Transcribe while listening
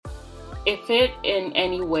If it in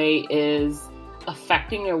any way is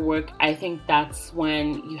affecting your work, I think that's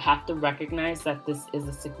when you have to recognize that this is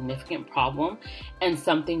a significant problem and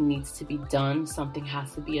something needs to be done, something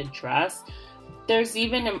has to be addressed. There's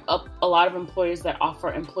even a lot of employers that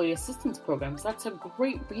offer employee assistance programs. That's a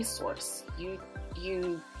great resource.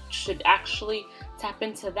 You should actually tap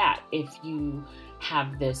into that if you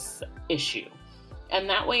have this issue. And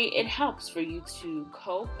that way it helps for you to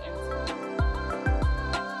cope and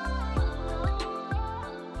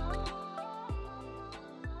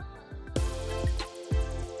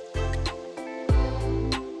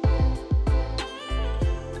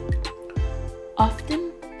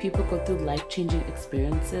often, people go through life-changing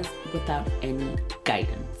experiences without any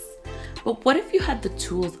guidance. But what if you had the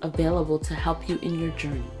tools available to help you in your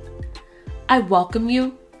journey? I welcome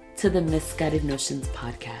you to the Misguided Notions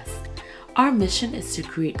podcast. Our mission is to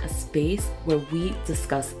create a space where we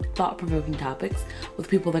discuss thought-provoking topics with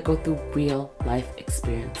people that go through real life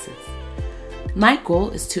experiences. My goal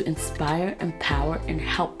is to inspire, empower, and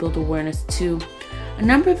help build awareness to a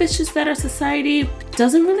number of issues that our society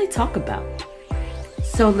doesn't really talk about.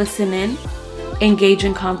 So listen in, engage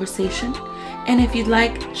in conversation, and if you'd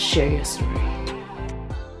like, share your story.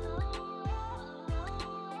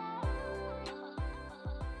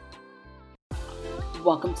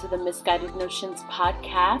 Welcome to the Misguided Notions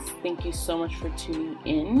podcast. Thank you so much for tuning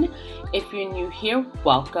in. If you're new here,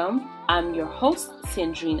 welcome. I'm your host,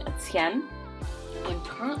 Sandrine Etienne. I'm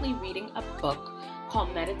currently reading a book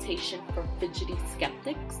called Meditation for Fidgety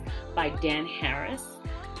Skeptics by Dan Harris.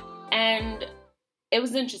 And it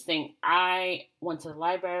was interesting. I went to the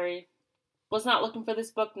library, was not looking for this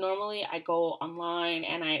book. Normally, I go online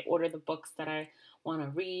and I order the books that I want to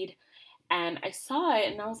read. And I saw it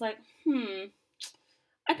and I was like,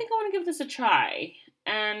 I think I want to give this a try.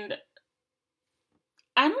 And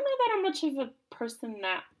I don't know that I'm much of a person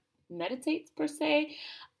that meditates per se.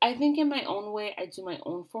 I think in my own way, I do my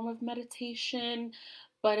own form of meditation,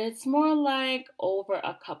 but it's more like over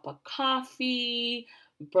a cup of coffee,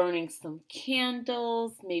 burning some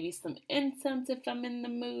candles, maybe some incense if I'm in the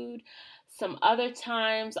mood. Some other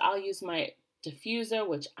times I'll use my diffuser,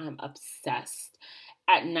 which I'm obsessed.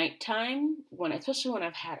 At nighttime, especially when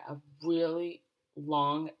I've had a really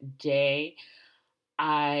long day,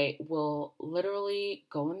 I will literally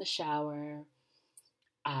go in the shower.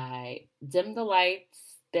 I dim the lights.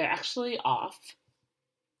 They're actually off.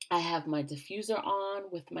 I have my diffuser on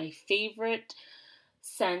with my favorite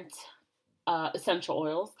scent, essential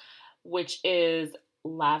oils, which is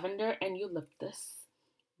lavender and eucalyptus,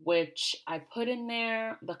 which I put in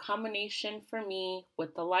there. The combination for me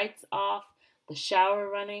with the lights off, the shower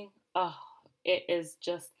running, it is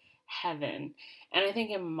just heaven. And I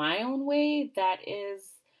think in my own way, that is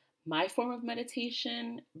my form of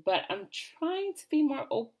meditation, but I'm trying to be more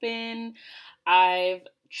open. I've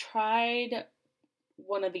tried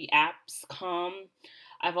one of the apps, Calm.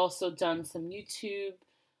 I've also done some YouTube,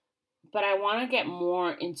 but I want to get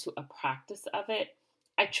more into a practice of it.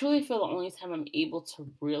 I truly feel the only time I'm able to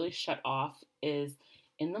really shut off is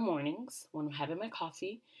in the mornings when I'm having my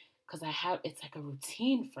coffee, because it's like a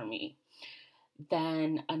routine for me.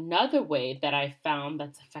 Then another way that I found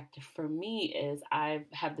that's effective for me is I've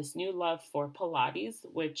had this new love for Pilates,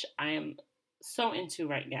 which I am so into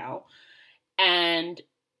right now. And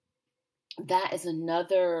that is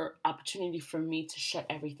another opportunity for me to shut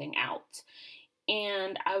everything out.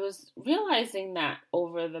 And I was realizing that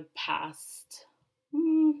over the past,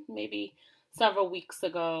 maybe several weeks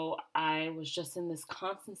ago, I was just in this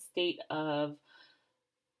constant state of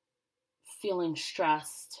feeling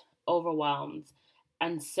stressed, overwhelmed.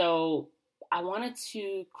 And so I wanted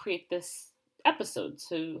to create this episode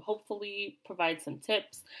to hopefully provide some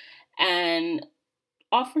tips and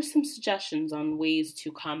offer some suggestions on ways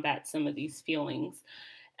to combat some of these feelings,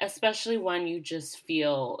 especially when you just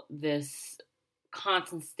feel this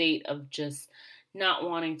constant state of just not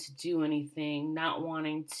wanting to do anything, not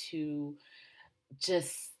wanting to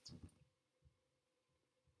just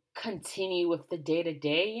continue with the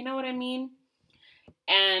day-to-day, you know what I mean?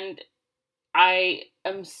 And I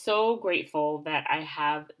am so grateful that I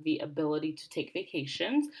have the ability to take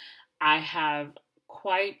vacations. I have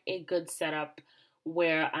quite a good setup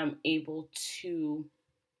where I'm able to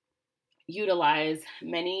utilize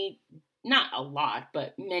not a lot,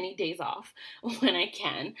 but many days off when I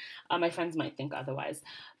can. My friends might think otherwise,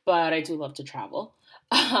 but I do love to travel.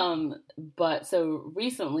 But so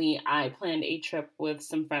recently I planned a trip with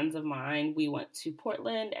some friends of mine. We went to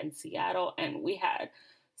Portland and Seattle and we had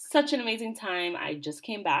such an amazing time. I just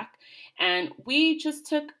came back and we just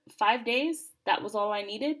took 5 days. That was all I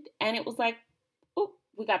needed. And it was like, oh,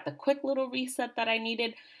 we got the quick little reset that I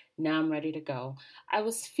needed. Now I'm ready to go. I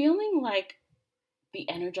was feeling like the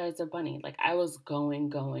Energizer Bunny. Like I was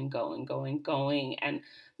going, and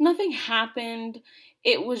nothing happened.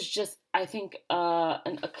 It was just, I think,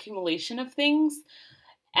 an accumulation of things.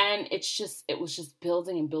 And it was just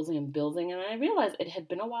building and building and building. And I realized it had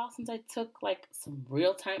been a while since I took like some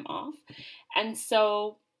real time off. And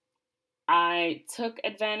so I took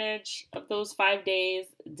advantage of those 5 days,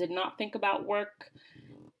 did not think about work,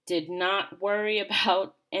 did not worry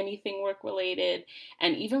about anything work related.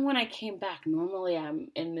 And even when I came back, normally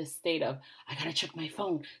I'm in this state of, I gotta check my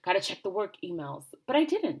phone, gotta check the work emails. But I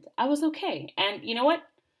didn't. I was okay. And you know what?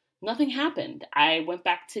 Nothing happened. I went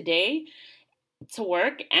back today to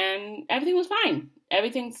work and everything was fine.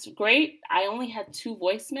 Everything's great. I only had 2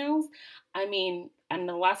 voicemails. I mean, and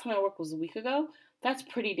the last time I worked was a week ago. That's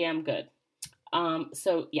pretty damn good.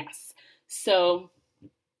 So yes. So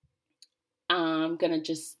I'm gonna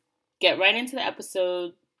just get right into the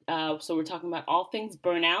episode. So we're talking about all things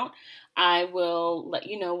burnout. I will let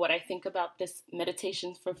you know what I think about this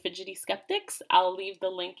Meditations for Fidgety Skeptics. I'll leave the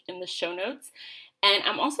link in the show notes. And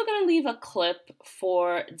I'm also going to leave a clip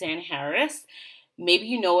for Dan Harris. Maybe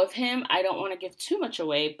you know of him. I don't want to give too much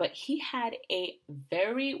away, but he had a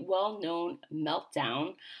very well-known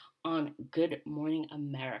meltdown on Good Morning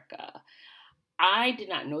America. I did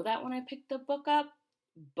not know that when I picked the book up,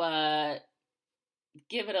 but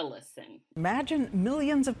give it a listen. Imagine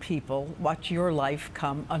millions of people watch your life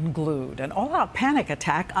come unglued, an all-out panic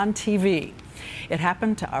attack on TV. It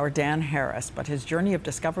happened to our Dan Harris, but his journey of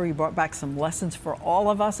discovery brought back some lessons for all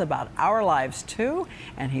of us about our lives too,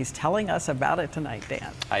 and he's telling us about it tonight,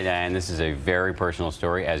 Dan. Hi, Diane. This is a very personal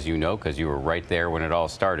story, as you know, because you were right there when it all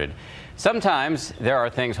started. Sometimes there are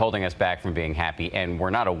things holding us back from being happy, and we're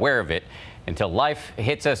not aware of it until life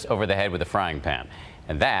hits us over the head with a frying pan.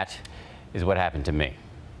 And that is what happened to me.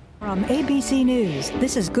 From ABC News,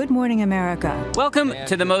 this is Good Morning America. Welcome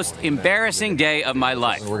to the most embarrassing day of my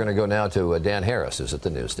life. We're going to go now to Dan Harris, who's at the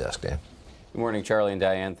news desk. Dan. Good morning, Charlie and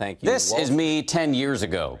Diane. Thank you. This is me 10 years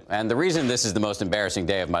ago. And the reason this is the most embarrassing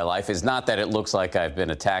day of my life is not that it looks like I've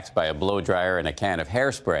been attacked by a blow dryer and a can of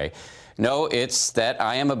hairspray. No, it's that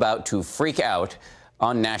I am about to freak out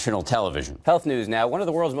on national television. Health news now. One of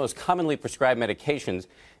the world's most commonly prescribed medications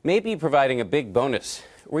may be providing a big bonus.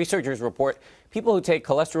 Researchers report people who take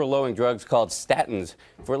cholesterol-lowering drugs called statins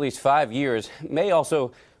for at least 5 years may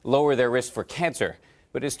also lower their risk for cancer.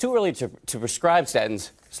 But it's too early to prescribe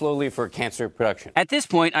statins slowly for cancer production. At this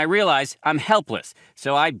point, I realize I'm helpless,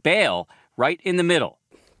 so I bail right in the middle.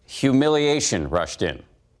 Humiliation rushed in.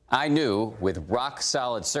 I knew with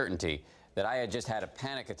rock-solid certainty that I had just had a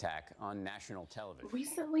panic attack on national television.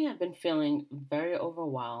 Recently, I've been feeling very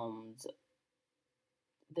overwhelmed.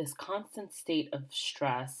 This constant state of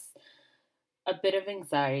stress, a bit of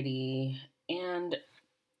anxiety, and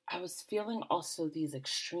I was feeling also these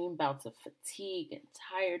extreme bouts of fatigue and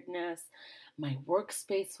tiredness. My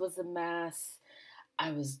workspace was a mess.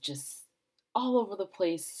 I was just all over the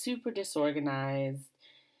place, super disorganized,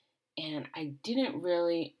 and I didn't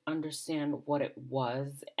really understand what it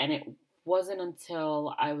was. And it wasn't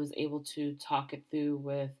until I was able to talk it through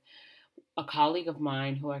with a colleague of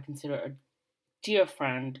mine who I consider a dear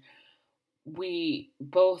friend. We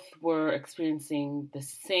both were experiencing the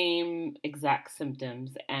same exact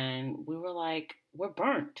symptoms, and we were like, we're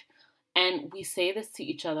burnt. And we say this to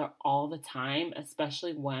each other all the time,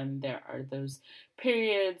 especially when there are those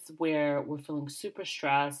periods where we're feeling super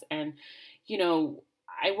stressed. And, you know,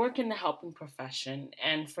 I work in the helping profession,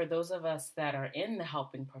 and for those of us that are in the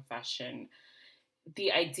helping profession,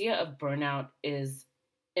 the idea of burnout is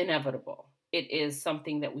inevitable. It is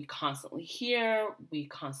something that we constantly hear, we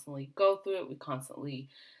constantly go through it, we constantly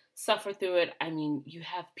suffer through it. I mean, you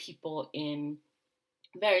have people in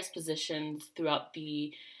various positions throughout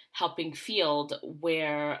the helping field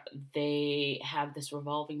where they have this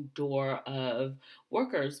revolving door of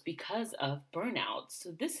workers because of burnout.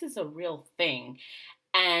 So this is a real thing.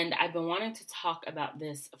 And I've been wanting to talk about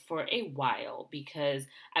this for a while because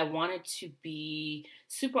I wanted to be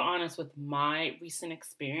super honest with my recent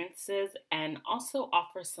experiences and also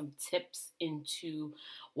offer some tips into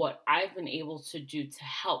what I've been able to do to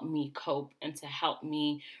help me cope and to help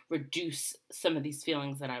me reduce some of these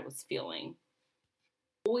feelings that I was feeling.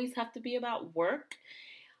 Always have to be about work.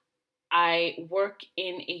 I work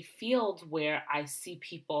in a field where I see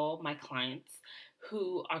people, my clients,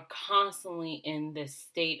 who are constantly in this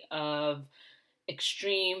state of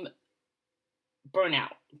extreme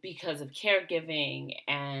burnout because of caregiving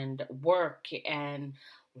and work and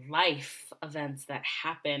life events that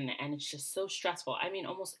happen. And it's just so stressful. I mean,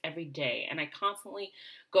 almost every day. And I constantly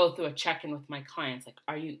go through a check-in with my clients. Like,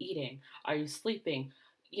 are you eating? Are you sleeping?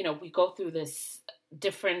 we go through this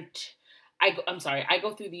different, I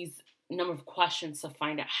go through these number of questions to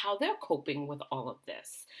find out how they're coping with all of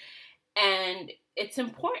this. And it's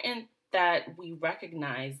important that we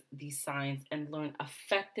recognize these signs and learn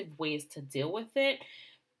effective ways to deal with it,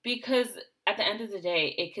 because at the end of the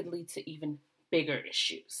day, it could lead to even bigger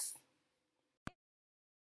issues.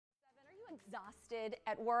 Are you exhausted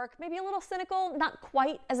at work? Maybe a little cynical, not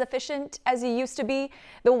quite as efficient as you used to be?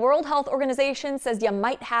 The World Health Organization says you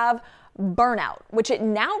might have burnout, which it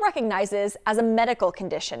now recognizes as a medical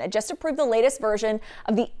condition. It just approved the latest version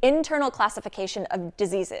of the Internal Classification of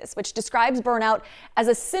Diseases, which describes burnout as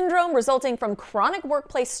a syndrome resulting from chronic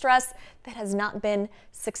workplace stress that has not been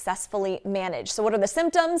successfully managed. So what are the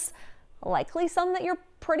symptoms? Likely some that you're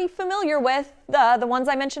pretty familiar with, the ones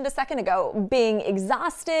I mentioned a second ago: being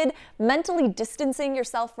exhausted, mentally distancing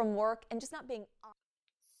yourself from work, and just not being on.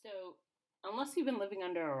 So unless you've been living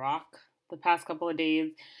under a rock the past couple of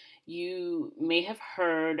days, you may have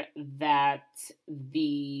heard that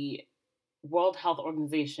the World Health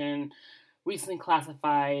Organization recently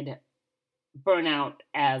classified burnout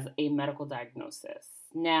as a medical diagnosis.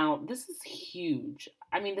 Now, this is huge.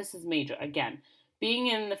 I mean, this is major. Again, being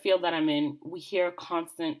in the field that I'm in, we hear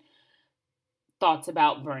constant thoughts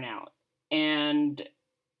about burnout. And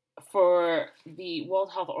for the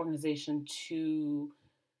World Health Organization to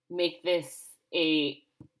make this a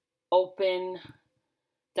open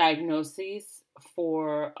diagnoses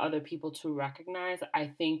for other people to recognize, I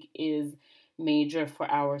think is major for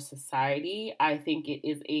our society. I think it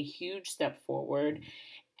is a huge step forward,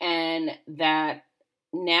 and that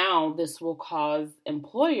now this will cause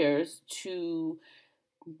employers to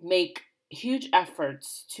make huge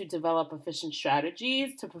efforts to develop efficient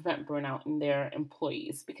strategies to prevent burnout in their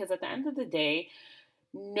employees. Because at the end of the day,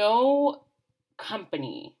 no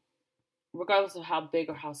company, regardless of how big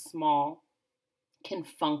or how small, can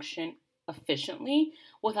function efficiently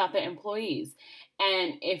without their employees.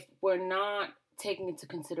 And if we're not taking into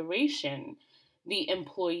consideration the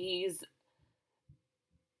employees'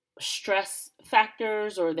 stress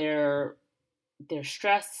factors or their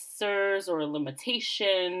stressors or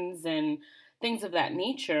limitations and things of that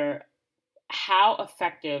nature, how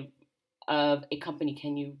effective of a company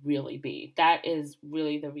can you really be? That is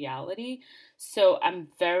really the reality. So I'm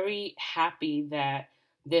very happy that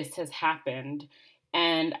this has happened.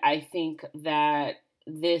 And I think that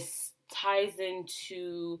this ties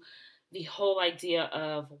into the whole idea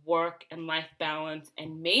of work and life balance,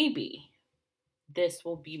 and maybe this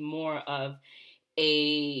will be more of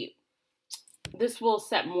this will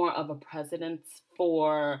set more of a precedence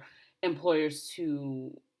for employers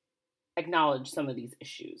to acknowledge some of these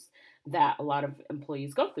issues that a lot of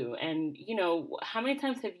employees go through. And, how many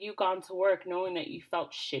times have you gone to work knowing that you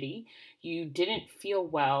felt shitty, you didn't feel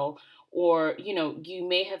well, or, you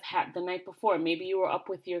may have had the night before, maybe you were up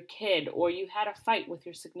with your kid, or you had a fight with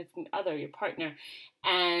your significant other, your partner,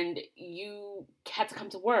 and you had to come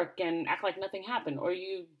to work and act like nothing happened, or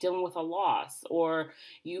you dealing with a loss, or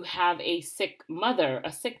you have a sick mother,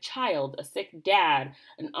 a sick child, a sick dad,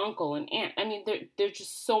 an uncle, an aunt. I mean, there's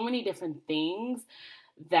just so many different things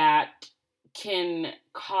that can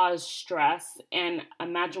cause stress. And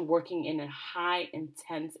imagine working in a high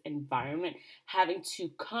intense environment, having to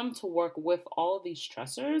come to work with all of these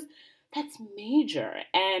stressors. That's major.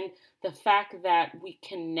 And the fact that we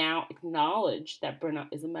can now acknowledge that burnout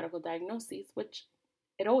is a medical diagnosis, which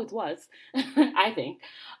it always was, I think.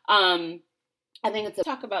 I think it's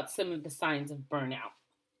talk about some of the signs of burnout: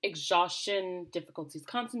 exhaustion, difficulties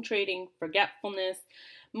concentrating, forgetfulness,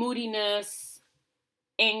 moodiness,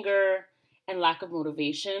 anger, and lack of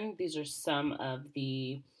motivation. These are some of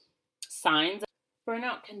the signs.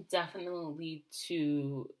 Burnout can definitely lead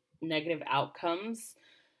to negative outcomes,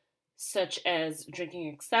 such as drinking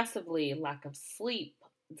excessively, lack of sleep,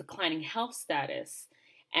 declining health status,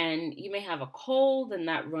 and you may have a cold and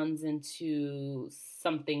that runs into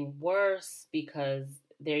something worse, because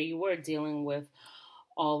there you were dealing with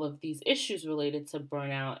all of these issues related to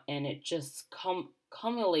burnout, and it just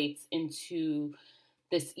cumulates into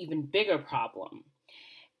this even bigger problem.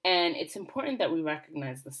 And it's important that we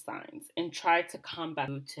recognize the signs and try to combat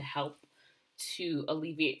to help to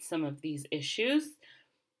alleviate some of these issues.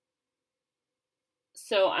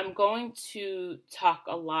 So I'm going to talk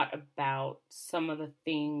a lot about some of the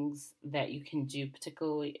things that you can do,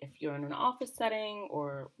 particularly if you're in an office setting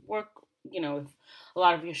or work, if a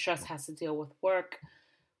lot of your stress has to deal with work.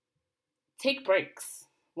 Take breaks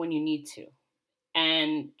when you need to.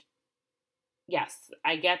 And yes,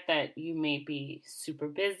 I get that you may be super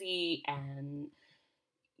busy and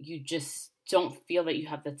you just don't feel that you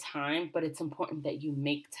have the time, but it's important that you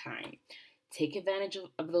make time Take advantage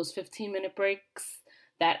of those 15-minute breaks,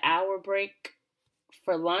 that hour break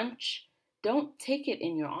for lunch. Don't take it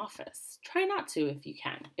in your office. Try not to if you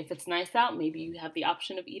can. If it's nice out, maybe you have the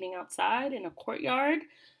option of eating outside in a courtyard.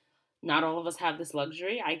 Not all of us have this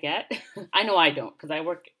luxury, I get. I know I don't, because I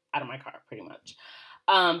work out of my car pretty much.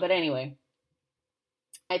 But anyway,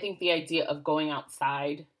 I think the idea of going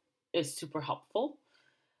outside is super helpful.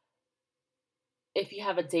 If you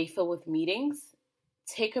have a day filled with meetings,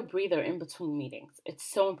 take a breather in between meetings. It's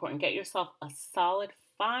so important. Get yourself a solid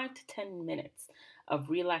 5 to 10 minutes of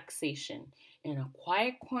relaxation in a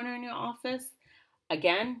quiet corner in your office.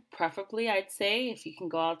 Again, preferably, I'd say if you can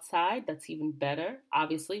go outside, that's even better,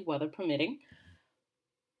 obviously, weather permitting.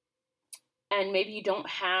 And maybe you don't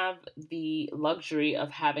have the luxury of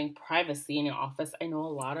having privacy in your office. I know a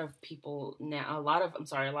lot of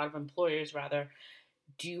employers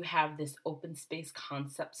do have this open space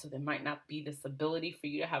concept, so there might not be this ability for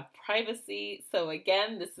you to have privacy. So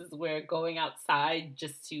again, this is where going outside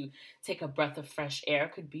just to take a breath of fresh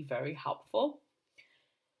air could be very helpful.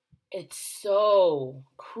 It's so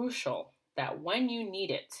crucial that when you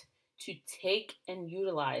need it, to take and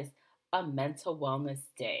utilize a mental wellness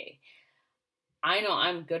day. I know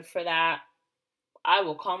I'm good for that. I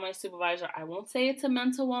will call my supervisor. I won't say it's a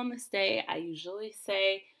mental wellness day. I usually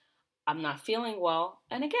say I'm not feeling well.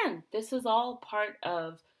 And again, this is all part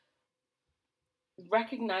of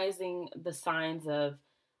recognizing the signs of,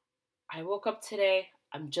 I woke up today,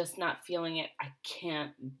 I'm just not feeling it. I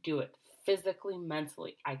can't do it. Physically,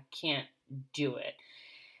 mentally, I can't do it.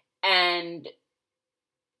 And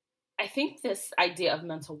I think this idea of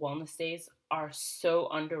mental wellness days are so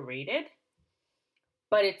underrated,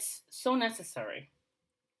 but it's so necessary.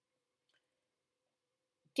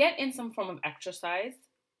 Get in some form of exercise.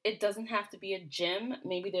 It doesn't have to be a gym.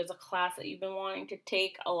 Maybe there's a class that you've been wanting to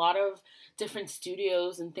take. A lot of different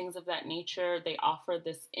studios and things of that nature, they offer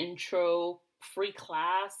this intro free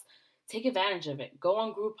class. Take advantage of it. Go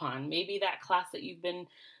on Groupon. Maybe that class that you've been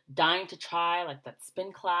dying to try, like that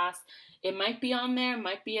spin class, it might be on there,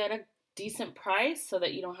 might be at a decent price so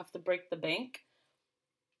that you don't have to break the bank.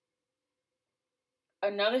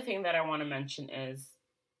 Another thing that I want to mention is,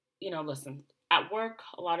 listen, at work,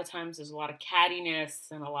 a lot of times there's a lot of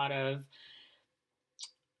cattiness and a lot of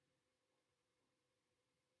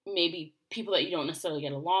maybe people that you don't necessarily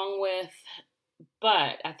get along with.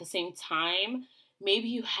 But at the same time, maybe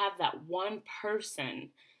you have that one person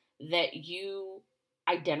that you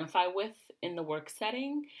identify with in the work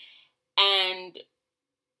setting, and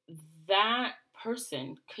that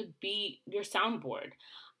person could be your soundboard.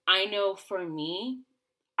 I know for me,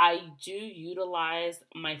 I do utilize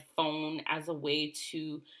my phone as a way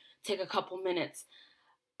to take a couple minutes.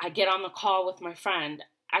 I get on the call with my friend.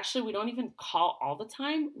 Actually, we don't even call all the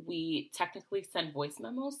time. We technically send voice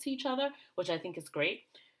memos to each other, which I think is great.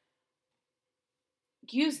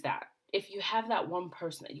 Use that. If you have that one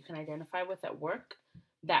person that you can identify with at work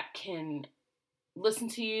that can listen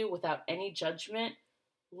to you without any judgment,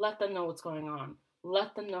 let them know what's going on.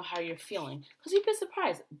 Let them know how you're feeling. Because you'd be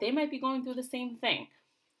surprised. They might be going through the same thing.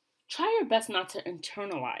 Try your best not to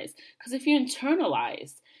internalize. Because if you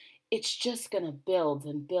internalize, it's just going to build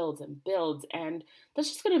and build and build. And that's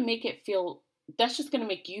just going to make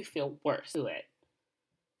you feel worse. Do it.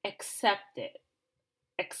 Accept it.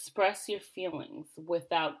 Express your feelings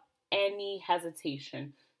without any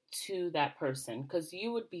hesitation to that person, because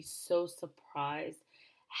you would be so surprised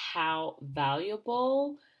how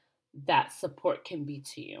valuable that support can be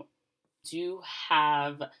to you. Do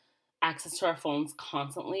have access to our phones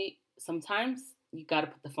constantly. Sometimes you got to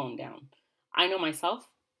put the phone down. I know myself.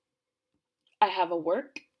 I have a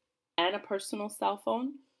work and a personal cell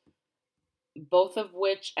phone, both of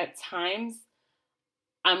which at times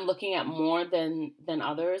I'm looking at more than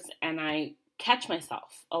others, and I catch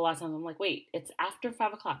myself a lot of times. I'm like, wait, it's after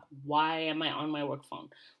 5 o'clock. Why am I on my work phone?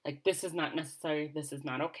 Like, this is not necessary. This is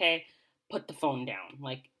not okay. Put the phone down.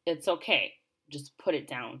 Like, it's okay. Just put it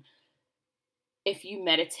down. If you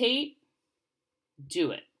meditate,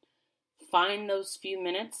 do it. Find those few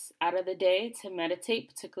minutes out of the day to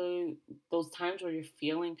meditate, particularly those times where you're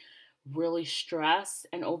feeling really stressed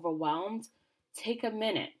and overwhelmed. Take a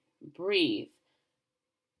minute. Breathe.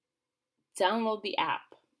 Download the app.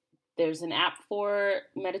 There's an app for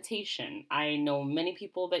meditation. I know many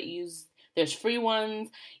people that there's free ones,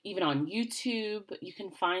 even on YouTube. You can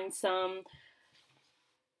find some.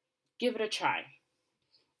 Give it a try.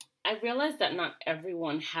 I realize that not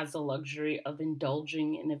everyone has the luxury of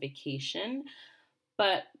indulging in a vacation,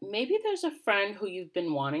 but maybe there's a friend who you've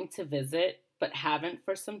been wanting to visit but haven't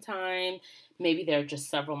for some time. Maybe they're just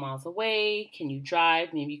several miles away. Can you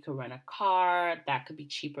drive? Maybe you could rent a car. That could be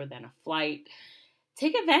cheaper than a flight.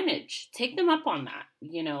 Take advantage. Take them up on that,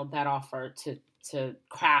 that offer to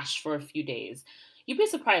crash for a few days. You'd be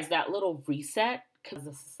surprised, that little reset, because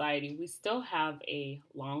as a society, we still have a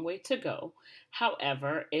long way to go.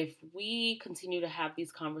 However, if we continue to have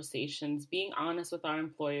these conversations, being honest with our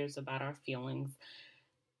employers about our feelings,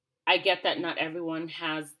 I get that not everyone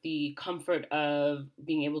has the comfort of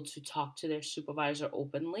being able to talk to their supervisor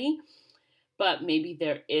openly, but maybe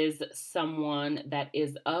there is someone that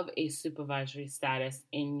is of a supervisory status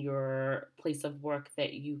in your place of work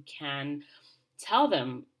that you can tell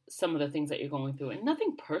them some of the things that you're going through, and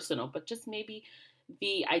nothing personal, but just maybe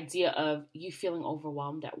the idea of you feeling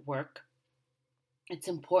overwhelmed at work. It's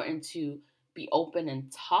important to be open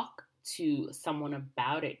and talk to someone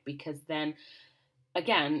about it, because then,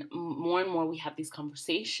 again, more and more we have these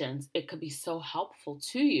conversations, it could be so helpful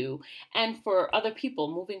to you and for other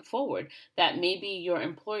people moving forward, that maybe your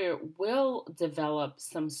employer will develop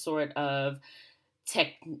some sort of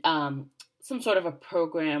a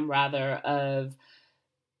program of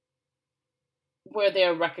where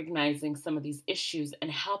they're recognizing some of these issues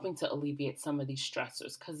and helping to alleviate some of these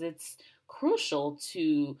stressors, because it's crucial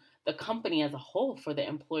to the company as a whole for the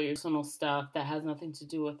employer's personal stuff that has nothing to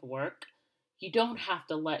do with work. You don't have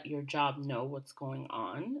to let your job know what's going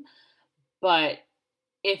on, but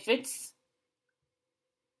if it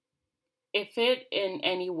in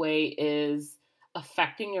any way is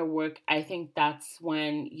affecting your work, I think that's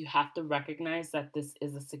when you have to recognize that this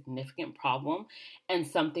is a significant problem and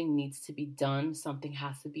something needs to be done. Something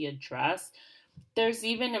has to be addressed. There's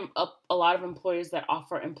even a lot of employers that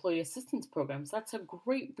offer employee assistance programs. That's a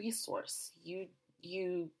great resource. You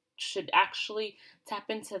should actually tap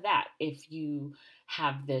into that if you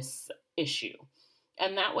have this issue.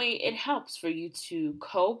 And that way it helps for you to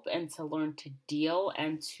cope and to learn to deal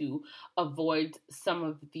and to avoid some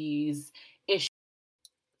of these issues.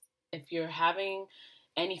 If you're having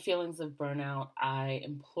any feelings of burnout, I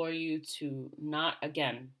implore you to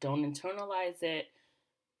don't internalize it.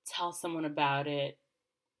 Tell someone about it.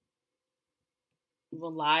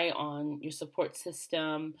 Rely on your support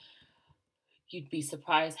system. You'd be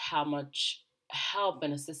surprised how much help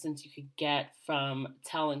and assistance you could get from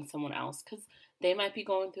telling someone else, because they might be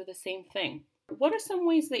going through the same thing. What are some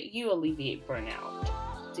ways that you alleviate burnout?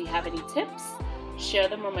 Do you have any tips? Share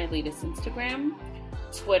them on my latest Instagram,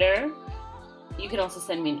 Twitter. You can also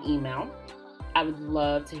send me an email. I would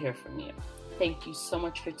love to hear from you. Thank you so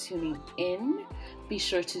much for tuning in. Be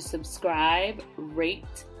sure to subscribe,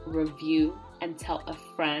 rate, review, and tell a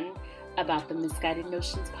friend about the Misguided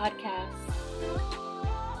Notions podcast.